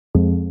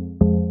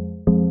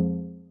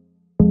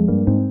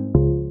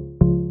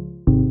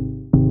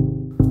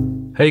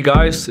Hey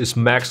guys, it's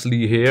Max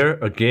Lee here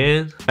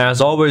again.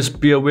 As always,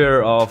 be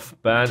aware of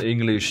bad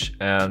English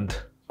and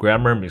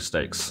grammar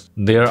mistakes.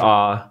 There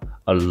are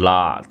a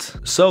lot.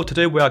 So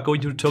today we are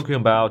going to be talking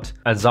about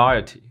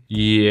anxiety.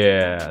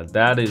 Yeah,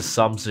 that is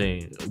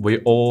something we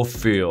all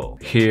feel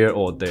here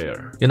or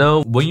there. You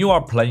know, when you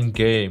are playing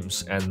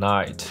games at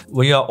night,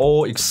 when you are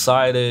all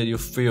excited, you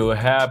feel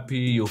happy,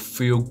 you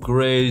feel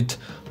great,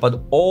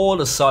 but all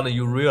of a sudden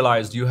you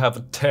realize you have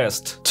a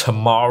test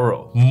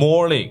tomorrow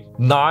morning,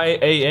 9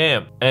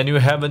 a.m., and you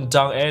haven't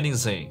done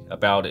anything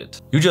about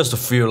it. You just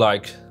feel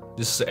like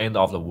this is the end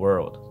of the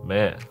world.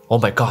 Man, oh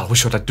my god, what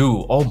should I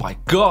do? Oh my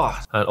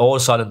god. And all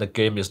of a sudden the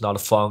game is not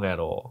fun at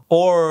all.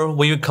 Or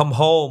when you come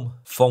home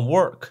from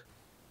work.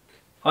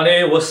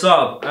 Honey, what's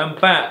up? I'm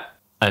back.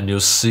 And you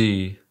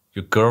see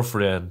your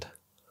girlfriend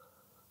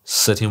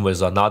sitting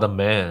with another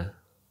man.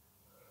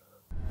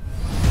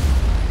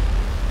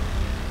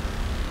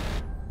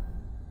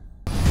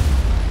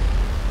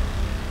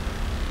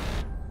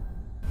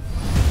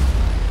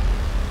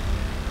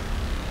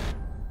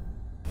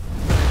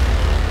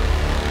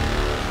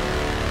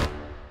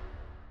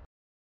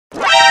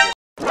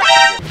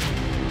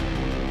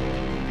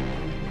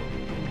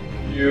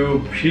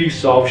 You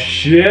piece of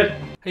shit!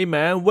 Hey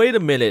man, wait a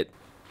minute.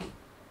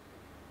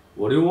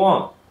 What do you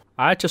want?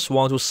 I just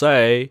want to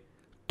say,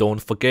 don't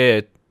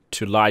forget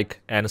to like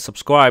and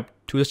subscribe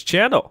to this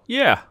channel.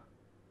 Yeah.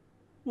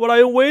 What are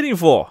you waiting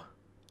for?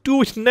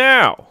 Do it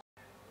now.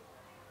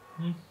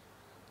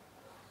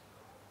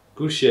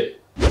 Good shit.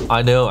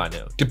 I know.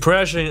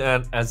 Depression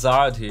and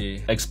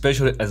anxiety,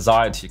 especially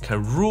anxiety,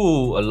 can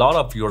rule a lot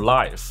of your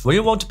life. When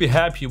you want to be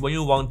happy, when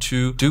you want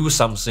to do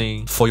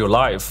something for your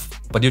life,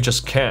 but you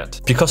just can't.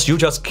 Because you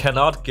just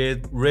cannot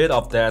get rid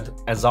of that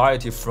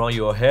anxiety from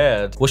your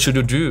head. What should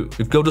you do?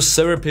 You go to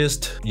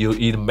therapist, you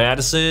eat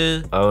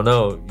medicine, I don't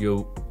know,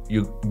 you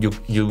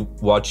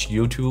watch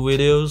YouTube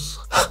videos.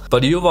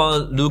 But you are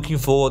looking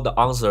for the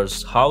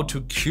answers, how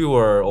to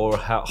cure or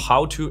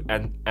how to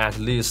at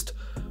least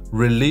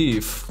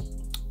relieve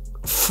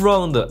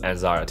from the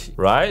anxiety,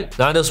 right?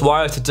 That is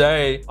why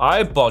today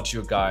I bought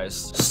you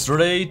guys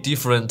 3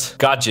 different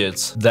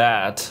gadgets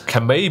that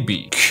can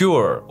maybe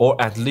cure or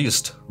at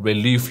least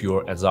relieve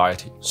your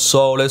anxiety.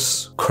 So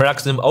let's crack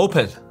them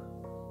open.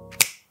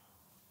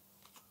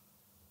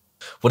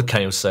 What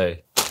can you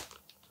say?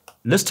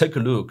 Let's take a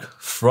look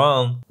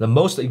from the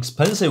most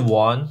expensive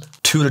one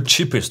to the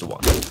cheapest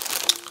one.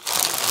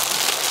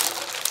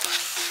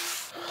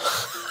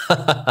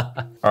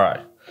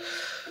 Alright.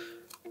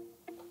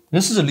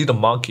 This is a little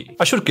monkey.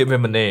 I should give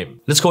him a name.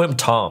 Let's call him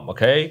Tom,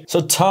 okay?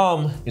 So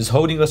Tom is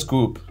holding a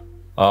scoop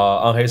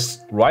on his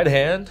right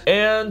hand,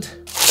 and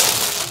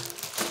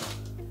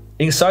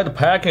inside the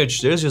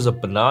package, this is a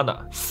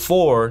banana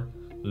for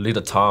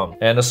little Tom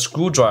and a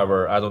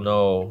screwdriver. I don't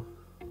know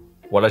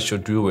what I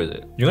should do with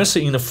it. You can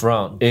see in the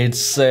front, it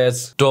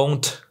says,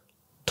 "Don't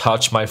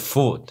touch my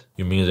food."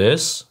 You mean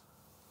this?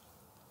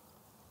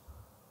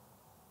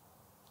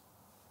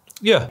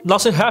 Yeah,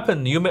 nothing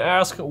happened. You may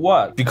ask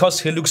what? Because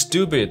he looks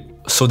stupid,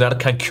 so that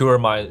can cure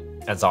my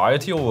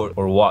anxiety or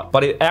what?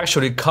 But it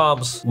actually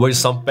comes with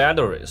some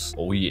batteries.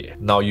 Oh yeah,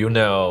 now you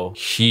know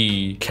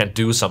he can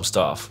do some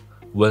stuff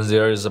when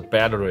there is a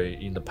battery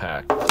in the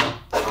pack.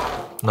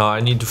 Now I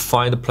need to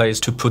find a place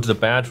to put the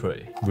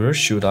battery. Where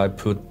should I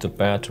put the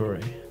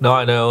battery? Now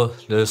I know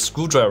the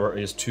screwdriver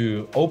is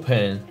to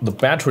open the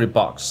battery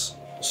box,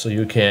 so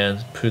you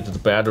can put the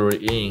battery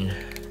in.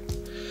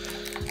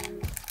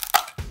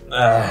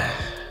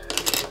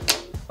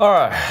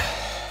 Alright,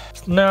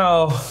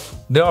 now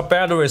there are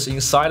batteries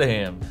inside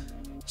him.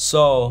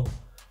 So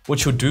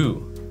what you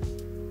do?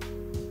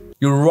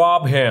 You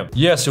rob him.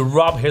 Yes, you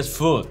rob his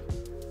food.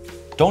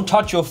 Don't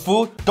touch your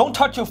food. Don't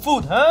touch your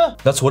food, huh?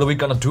 That's what we're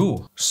gonna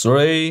do.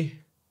 3,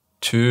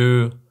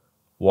 2,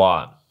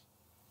 1.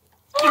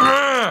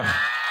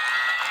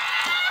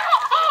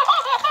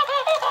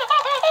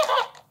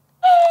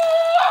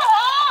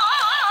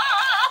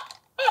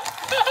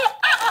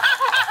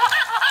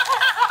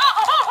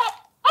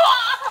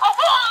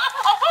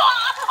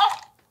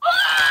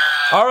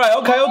 Alright,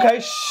 okay,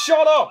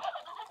 shut up!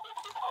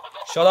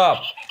 Shut up!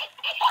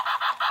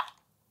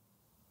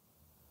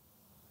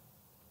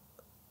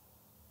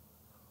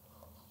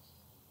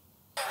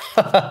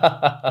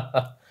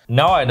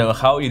 Now I know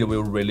how it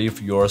will relieve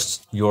your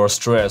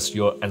stress,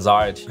 your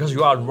anxiety, because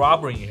you are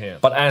robbing him.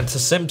 But at the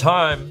same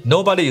time,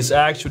 nobody is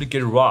actually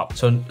getting robbed,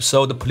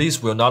 so the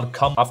police will not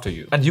come after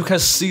you. And you can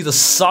see the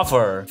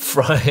suffer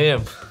from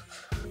him.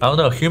 I don't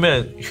know,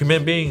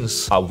 human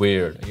beings are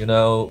weird, you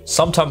know.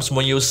 Sometimes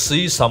when you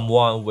see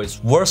someone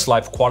with worse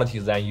life quality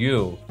than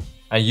you,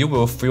 and you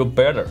will feel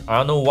better. I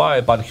don't know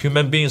why, but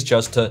human beings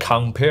just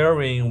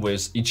comparing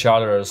with each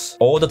other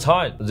all the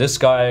time. This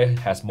guy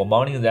has more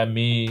money than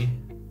me,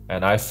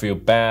 and I feel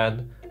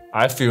bad.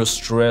 I feel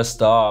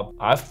stressed up,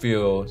 I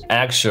feel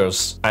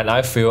anxious, and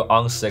I feel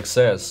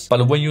unsuccess.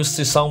 But when you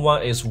see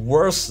someone is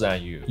worse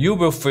than you, you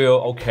will feel,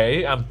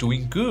 okay, I'm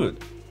doing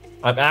good.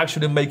 I'm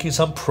actually making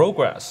some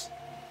progress.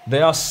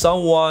 There are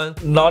someone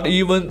not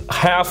even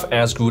half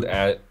as good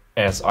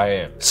as I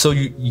am. So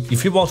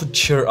if you want to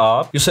cheer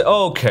up, you say,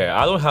 oh, okay,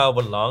 I don't have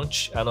a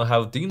lunch, I don't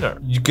have dinner.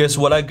 You guess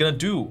what I'm gonna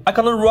do? I'm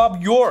gonna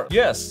rob your.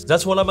 Yes,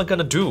 that's what I'm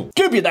gonna do.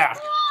 Give me that.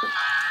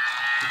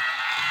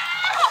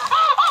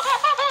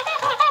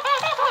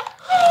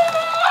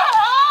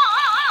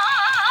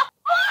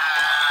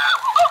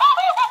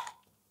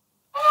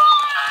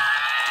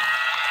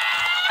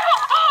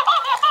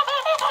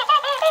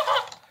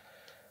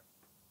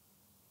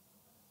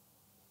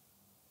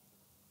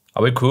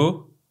 Are we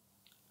cool?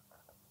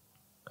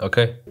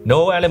 Okay.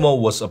 No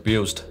animal was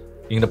abused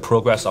in the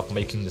progress of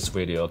making this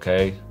video,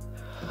 okay?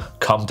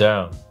 Calm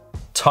down.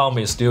 Tom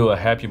is still a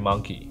happy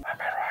monkey. Am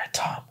I right,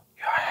 Tom?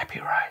 You're happy,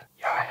 right?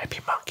 You're a happy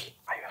monkey.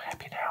 Are you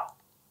happy now?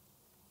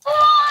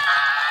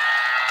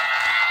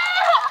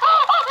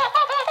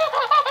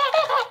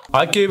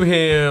 I give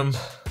him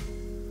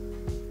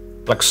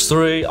like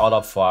 3 out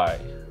of 5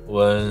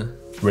 when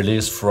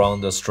released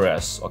from the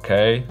stress,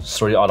 okay?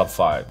 3 out of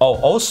 5. Oh,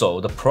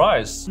 also the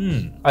price.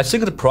 I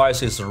think the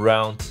price is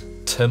around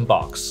 $10.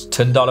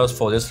 $10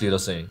 for this little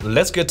thing.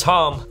 Let's get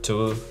Tom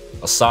to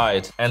a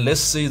side and let's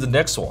see the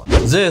next one.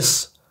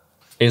 This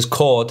is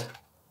called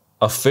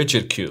a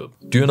fidget cube.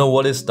 Do you know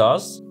what it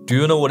does? Do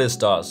you know what it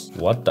does?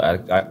 What the?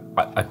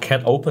 I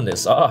can't open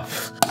this up.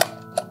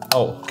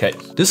 Oh, okay.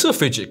 This is a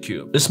fidget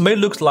cube. This may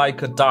look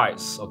like a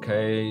dice,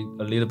 okay?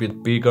 A little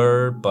bit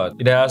bigger, but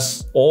it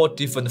has all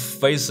different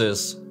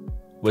faces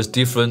with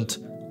different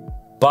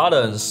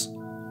buttons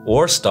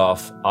or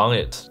stuff on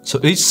it. So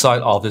each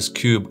side of this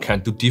cube can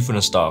do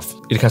different stuff.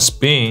 It can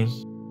spin.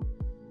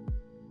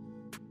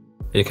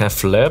 It can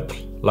flip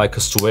like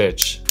a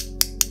switch.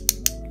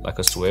 Like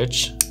a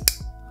switch.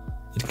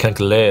 It can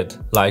glide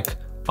like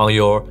on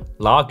your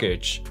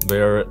luggage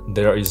where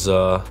there is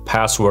a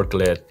password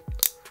glide.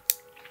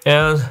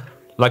 And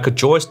like a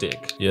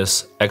joystick,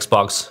 yes,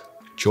 Xbox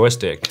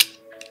joystick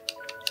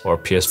or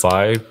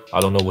PS5, I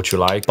don't know what you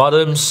like.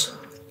 Buttons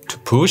to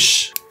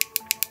push,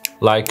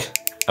 like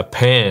a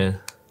pen,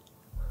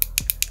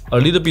 a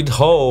little bit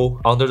hole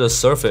under the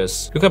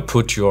surface. You can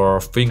put your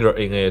finger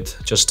in it,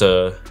 just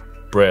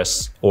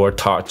press or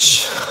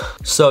touch.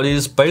 So it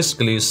is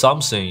basically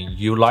something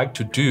you like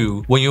to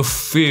do when you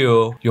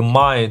feel your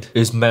mind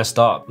is messed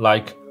up,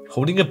 like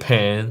holding a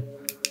pen,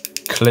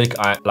 click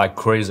like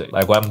crazy,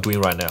 like what I'm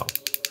doing right now.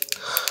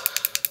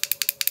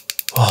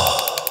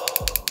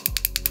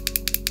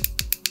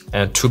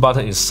 And 2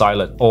 button is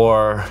silent,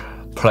 or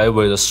play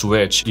with the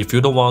switch. If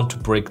you don't want to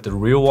break the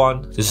real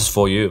one, this is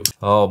for you.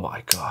 Oh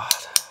my god.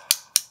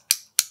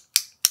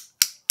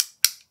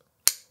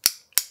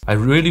 I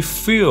really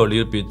feel a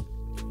little bit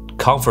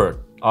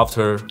comfort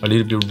after a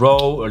little bit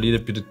roll, a little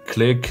bit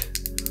click,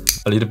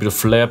 a little bit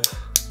flip,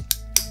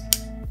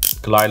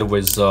 glide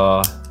with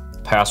the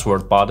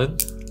password button.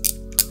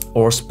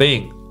 Or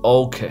spin.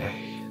 Okay,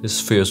 this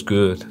feels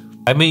good.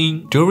 I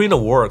mean, during the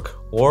work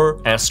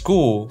or at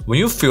school, when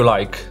you feel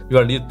like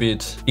you're a little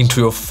bit into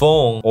your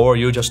phone or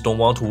you just don't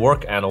want to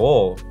work at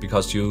all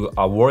because you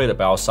are worried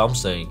about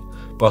something,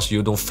 but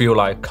you don't feel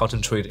like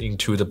concentrate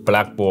into the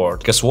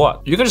blackboard, guess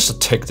what? You can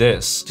just take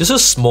this. This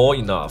is small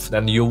enough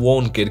that you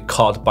won't get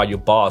caught by your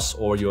boss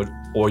or your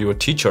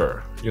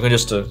teacher. You can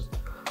just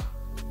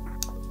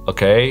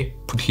okay,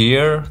 put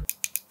here.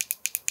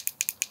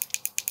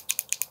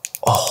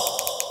 Oh.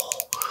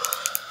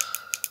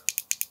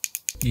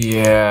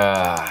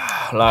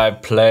 Yeah,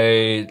 like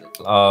play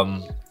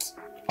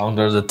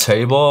under the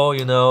table,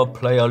 you know,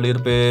 play a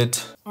little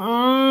bit.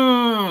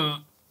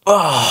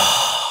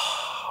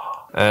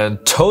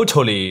 And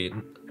totally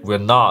will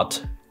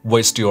not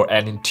waste your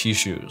any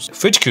tissues.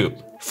 Fidget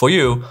cube, for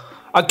you,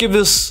 I give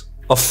this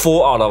a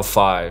 4 out of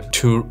 5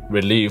 to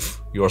relieve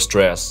your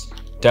stress.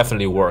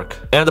 Definitely work.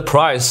 And the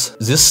price,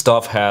 this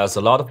stuff has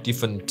a lot of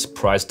different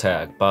price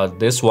tag, but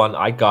this one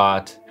I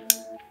got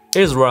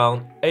is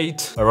around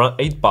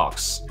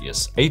 $8.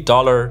 Yes,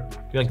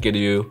 $8 can get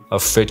you a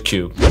fidget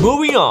cube.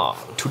 Moving on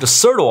to the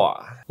third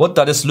one. What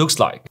does this look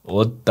like?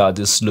 What does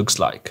this look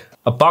like?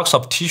 A box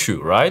of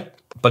tissue, right?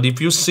 But if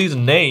you see the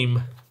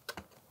name,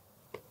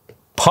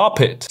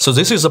 Pop It. So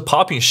this is a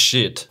popping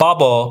sheet,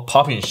 bubble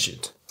popping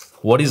sheet.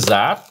 What is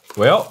that?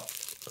 Well,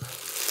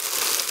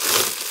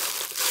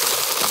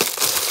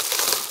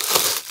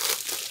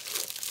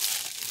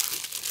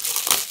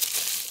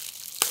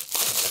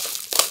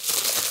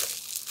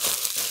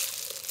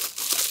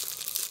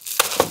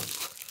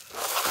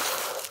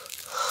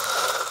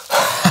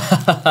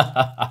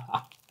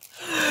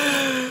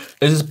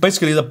 it is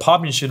basically the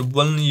popping sheet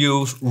when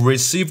you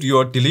received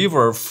your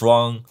deliver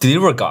from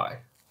delivery guy.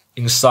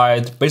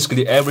 Inside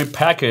basically every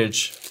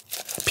package,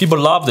 people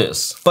love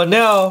this. But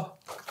now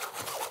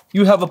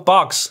you have a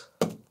box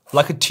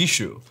like a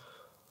tissue.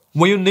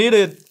 When you need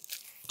it,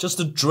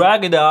 just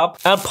drag it up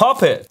and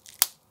pop it.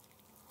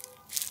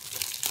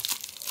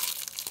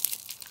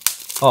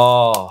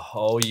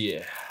 Oh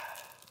yeah.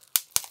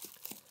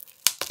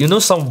 You know,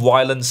 some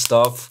violent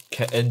stuff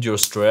can end your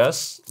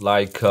stress,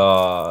 like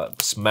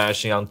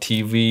smashing on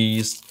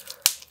TVs,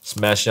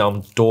 smashing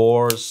on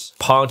doors,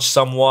 punch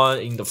someone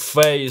in the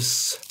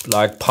face,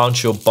 like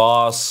punch your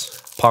boss,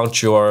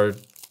 punch your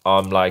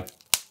like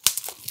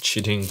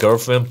cheating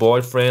girlfriend,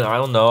 boyfriend, I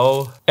don't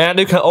know. And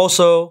you can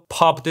also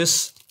pop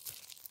this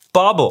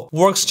bubble.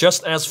 Works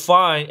just as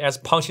fine as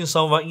punching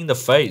someone in the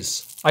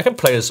face. I can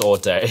play this all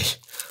day.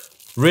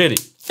 Really.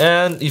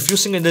 And if you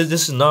think this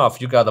is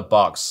enough, you got a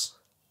box.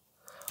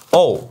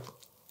 Oh.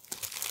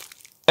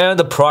 And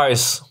the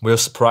price will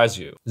surprise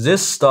you.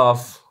 This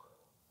stuff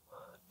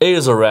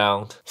is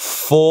around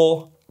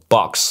 $4.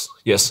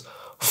 Yes,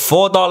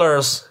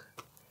 $4.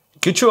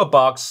 Get you a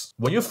box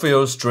when you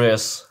feel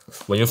stress,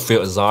 when you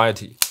feel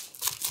anxiety.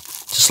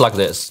 Just like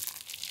this.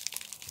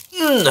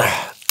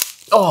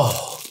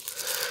 Oh.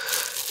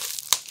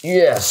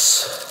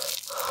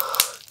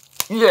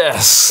 Yes.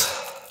 Yes.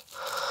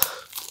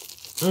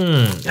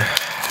 Woo.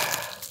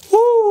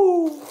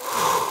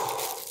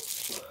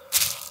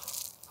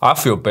 I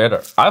feel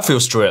better. I feel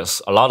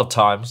stressed a lot of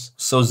times.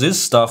 So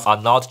this stuff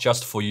are not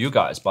just for you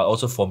guys, but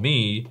also for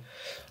me.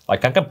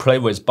 Like I can play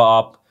with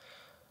Bob.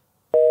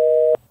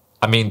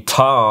 I mean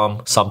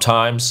Tom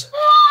sometimes.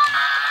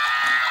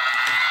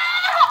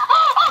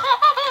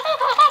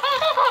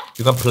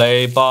 You can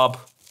play Bob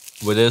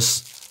with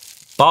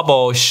this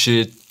bubble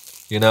shit,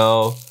 you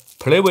know.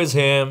 Play with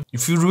him.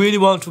 If you really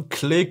want to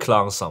click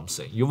on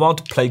something, you want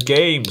to play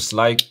games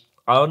like,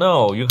 I don't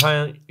know, you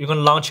can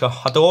launch a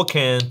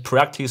Hadouken,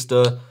 practice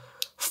the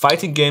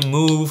fighting game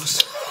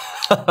moves.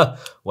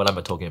 What am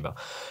I talking about?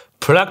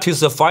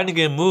 Practice the fighting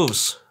game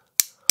moves.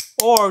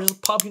 Or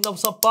just popping up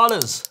some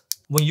buttons.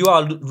 When you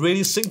are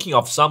really thinking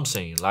of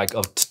something, like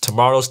of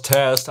tomorrow's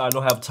test, I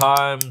don't have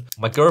time,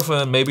 my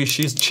girlfriend, maybe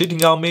she's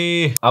cheating on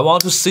me, I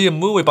want to see a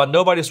movie but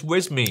nobody's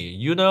with me.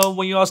 You know,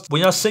 when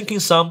you're thinking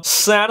some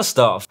sad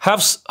stuff,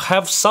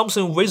 have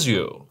something with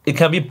you. It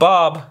can be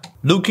Bob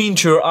looking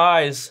into your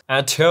eyes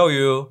and tell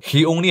you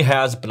he only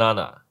has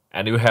banana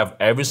and you have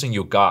everything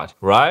you got,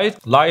 right?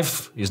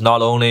 Life is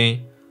not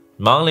only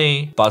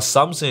money, but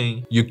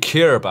something you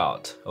care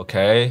about,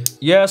 okay?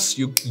 Yes,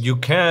 you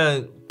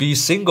can be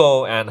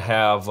single and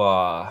have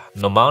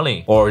no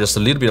money or just a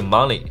little bit of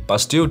money, but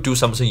still do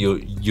something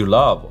you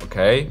love,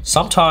 okay?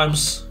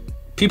 Sometimes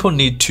people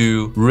need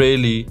to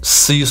really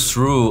see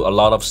through a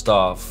lot of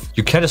stuff.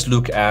 You can't just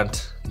look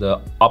at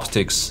the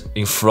obstacles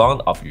in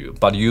front of you,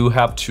 but you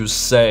have to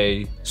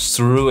say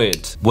through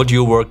it. What do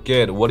you work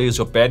get? What is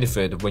your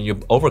benefit when you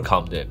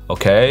overcome them,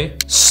 okay?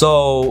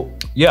 So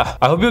yeah,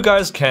 I hope you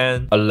guys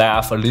can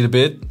laugh a little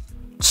bit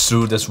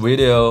through this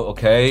video,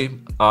 okay?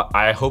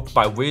 I hope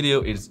my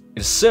video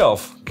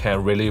itself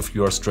can relieve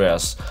your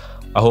stress.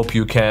 I hope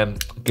you can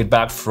get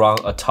back from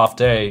a tough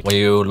day. When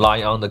you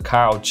lie on the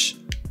couch,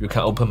 you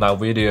can open my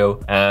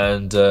video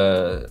and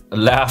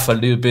laugh a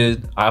little bit,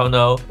 I don't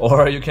know.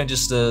 Or you can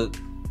just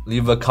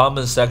leave a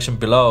comment section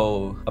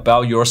below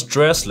about your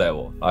stress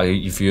level.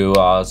 If you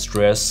are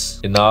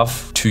stressed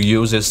enough to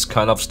use this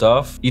kind of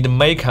stuff, it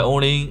may can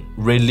only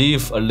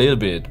relieve a little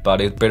bit, but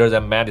it's better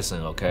than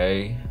medicine,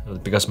 okay?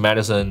 Because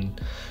medicine,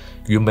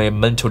 you may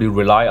mentally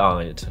rely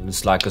on it.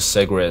 It's like a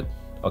cigarette,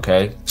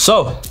 okay?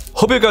 So,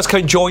 hope you guys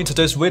can enjoy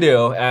today's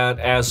video, and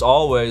as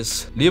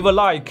always, leave a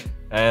like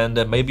and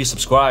maybe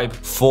subscribe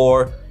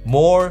for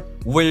more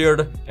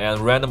weird and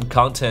random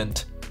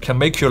content can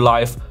make your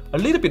life a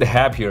little bit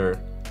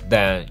happier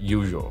than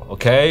usual,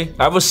 okay?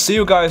 I will see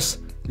you guys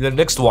in the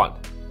next one.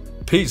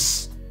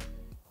 Peace.